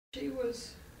She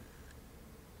was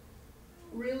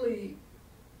really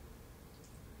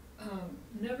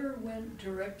never went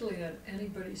directly at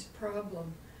anybody's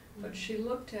problem, but she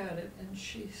looked at it and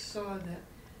she saw that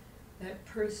that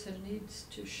person needs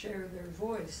to share their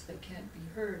voice, they can't be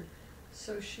heard,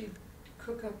 so she'd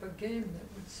cook up a game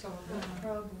that would solve that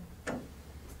problem.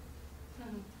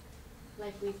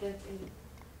 Like we did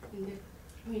in the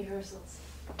rehearsals.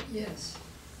 Yes.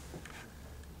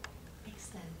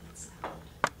 Extended sound.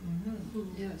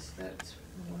 Yes, that's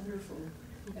a wonderful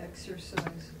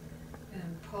exercise.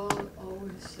 And Paul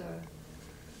always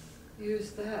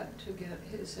used that to get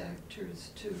his actors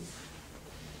to,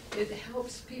 it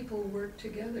helps people work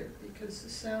together because the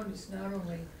sound is not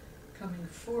only coming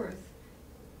forth,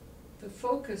 the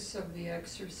focus of the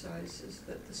exercise is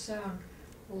that the sound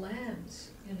lands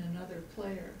in another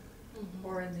player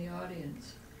or in the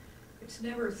audience. It's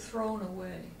never thrown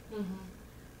away.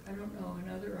 I don't know, in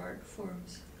other art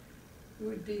forms, it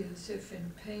would be as if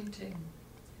in painting,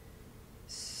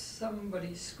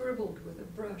 somebody scribbled with a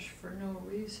brush for no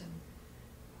reason,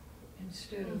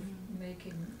 instead of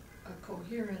making a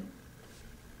coherent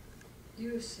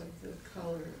use of the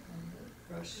color and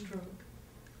the brush stroke.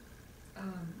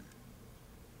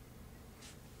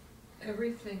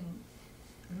 Everything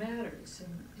matters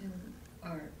in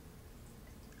art,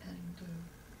 and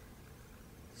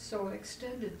so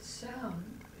extended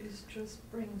sound is just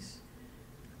brings,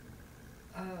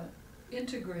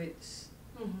 integrates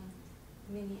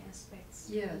many aspects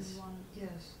yes, in one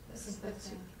yes, that's simple a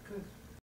thing. good